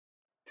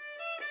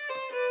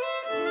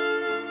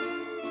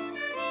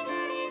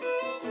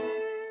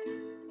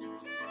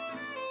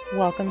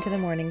Welcome to the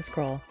Morning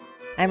Scroll.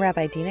 I'm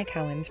Rabbi Dina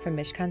Cowens from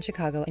Mishkan,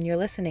 Chicago, and you're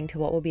listening to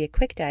what will be a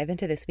quick dive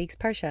into this week's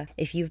Parsha.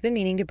 If you've been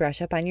meaning to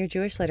brush up on your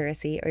Jewish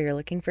literacy or you're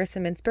looking for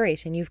some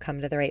inspiration, you've come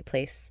to the right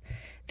place.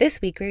 This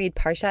week we read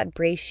Parashat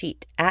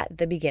Bereshit, at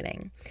the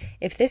beginning.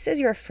 If this is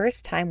your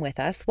first time with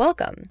us,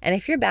 welcome. And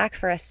if you're back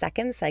for a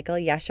second cycle,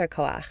 Yashar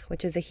Koach,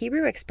 which is a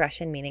Hebrew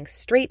expression meaning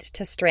straight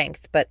to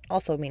strength, but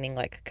also meaning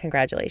like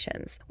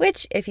congratulations.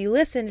 Which, if you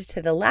listened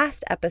to the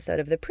last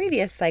episode of the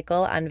previous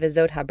cycle on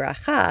Vizot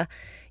HaBracha,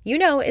 you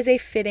know is a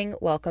fitting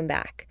welcome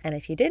back. And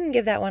if you didn't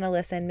give that one a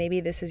listen, maybe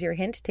this is your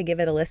hint to give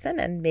it a listen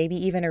and maybe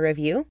even a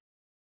review.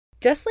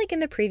 Just like in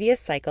the previous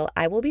cycle,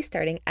 I will be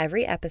starting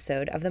every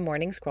episode of the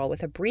Morning Scroll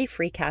with a brief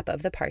recap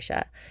of the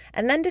Parsha,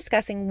 and then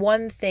discussing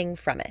one thing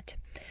from it.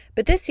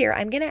 But this year,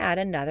 I'm going to add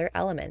another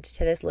element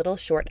to this little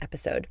short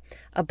episode,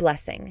 a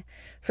blessing.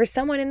 For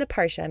someone in the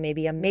Parsha,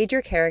 maybe a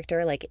major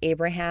character like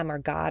Abraham or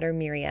God or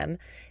Miriam.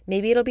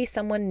 Maybe it'll be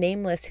someone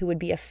nameless who would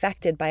be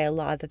affected by a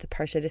law that the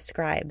Parsha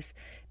describes.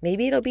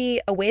 Maybe it'll be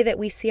a way that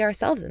we see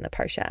ourselves in the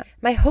Parsha.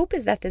 My hope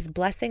is that this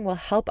blessing will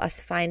help us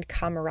find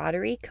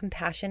camaraderie,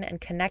 compassion, and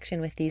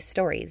connection with these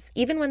stories,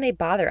 even when they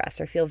bother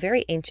us or feel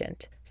very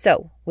ancient.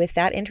 So, with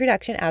that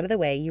introduction out of the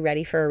way, you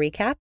ready for a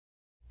recap?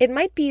 It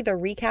might be the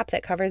recap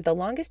that covers the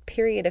longest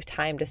period of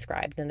time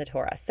described in the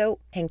Torah, so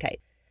hang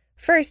tight.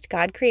 First,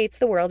 God creates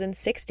the world in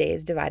 6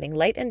 days, dividing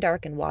light and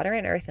dark and water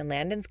and earth and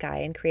land and sky,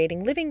 and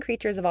creating living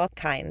creatures of all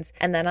kinds.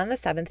 And then on the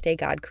seventh day,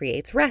 God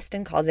creates rest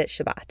and calls it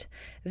Shabbat.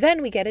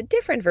 Then we get a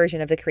different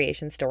version of the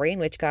creation story in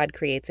which God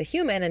creates a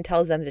human and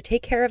tells them to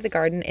take care of the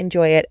garden,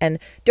 enjoy it, and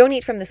don't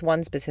eat from this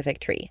one specific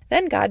tree.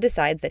 Then God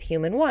decides that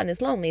human 1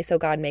 is lonely, so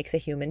God makes a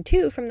human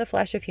 2 from the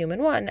flesh of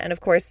human 1. And of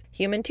course,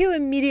 human 2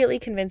 immediately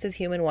convinces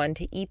human 1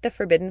 to eat the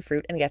forbidden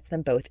fruit and gets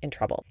them both in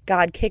trouble.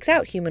 God kicks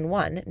out human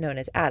 1, known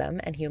as Adam,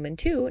 and human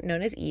 2,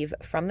 known as Eve,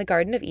 from the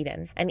Garden of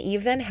Eden, and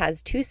Eve then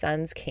has 2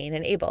 sons, Cain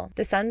and Abel.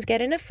 The sons get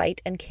in a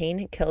fight, and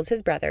Cain kills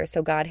his brother,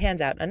 so God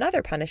hands out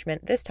another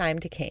punishment, this time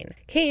to Cain.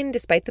 Cain,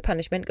 despite the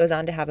punishment, goes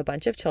on to have a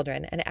bunch of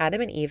children, and Adam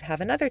and Eve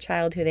have another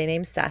child who they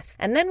name Seth.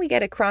 And then we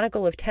get a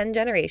chronicle of 10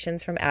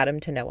 generations from Adam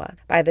to Noah.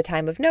 By the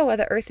time of Noah,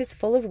 the earth is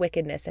full of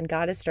wickedness, and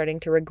God is starting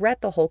to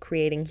regret the whole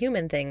creating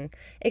human thing,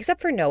 except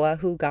for Noah,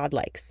 who God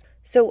likes.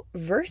 So,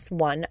 verse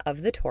 1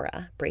 of the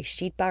Torah,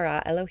 Bereshit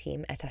bara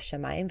Elohim et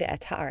hashamayim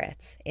ve'et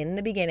haaretz. In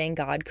the beginning,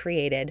 God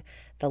created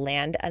the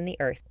land and the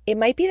earth. It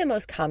might be the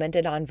most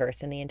commented on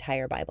verse in the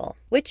entire Bible,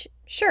 which,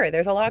 sure,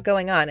 there's a lot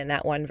going on in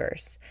that one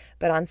verse.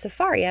 But on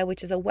Sefaria,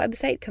 which is a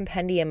website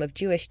compendium of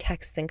Jewish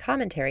texts and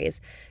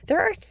commentaries, there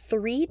are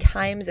 3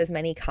 times as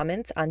many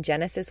comments on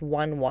Genesis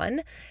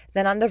 1:1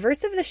 than on the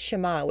verse of the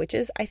Shema, which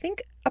is, I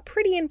think, a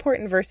pretty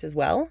important verse as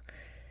well.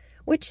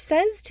 Which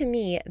says to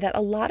me that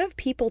a lot of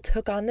people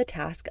took on the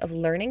task of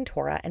learning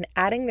Torah and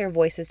adding their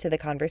voices to the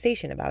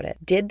conversation about it.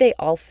 Did they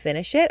all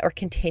finish it or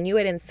continue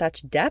it in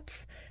such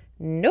depth?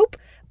 Nope.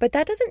 But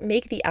that doesn't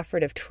make the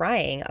effort of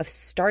trying, of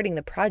starting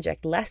the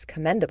project, less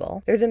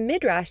commendable. There's a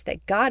midrash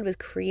that God was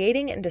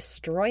creating and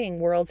destroying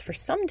worlds for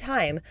some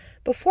time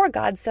before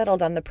God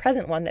settled on the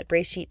present one that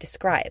Bereshit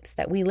describes,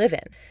 that we live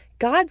in.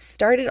 God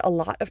started a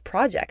lot of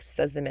projects,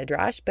 says the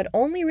midrash, but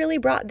only really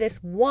brought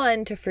this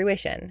one to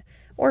fruition.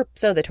 Or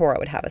so the Torah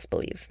would have us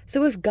believe.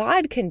 So if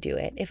God can do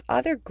it, if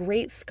other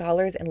great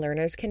scholars and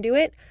learners can do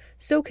it,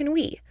 so can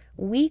we.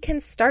 We can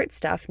start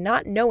stuff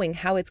not knowing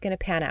how it's going to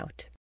pan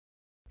out.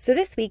 So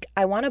this week,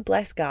 I want to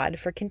bless God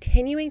for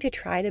continuing to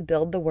try to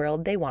build the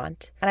world they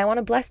want. And I want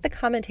to bless the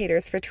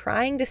commentators for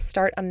trying to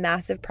start a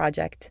massive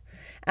project.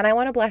 And I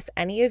want to bless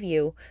any of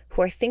you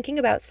who are thinking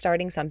about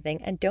starting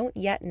something and don't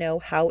yet know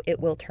how it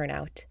will turn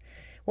out.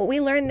 What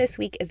we learned this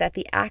week is that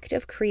the act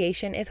of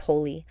creation is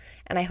holy,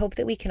 and I hope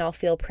that we can all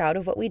feel proud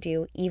of what we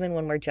do, even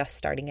when we're just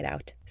starting it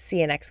out. See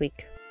you next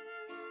week.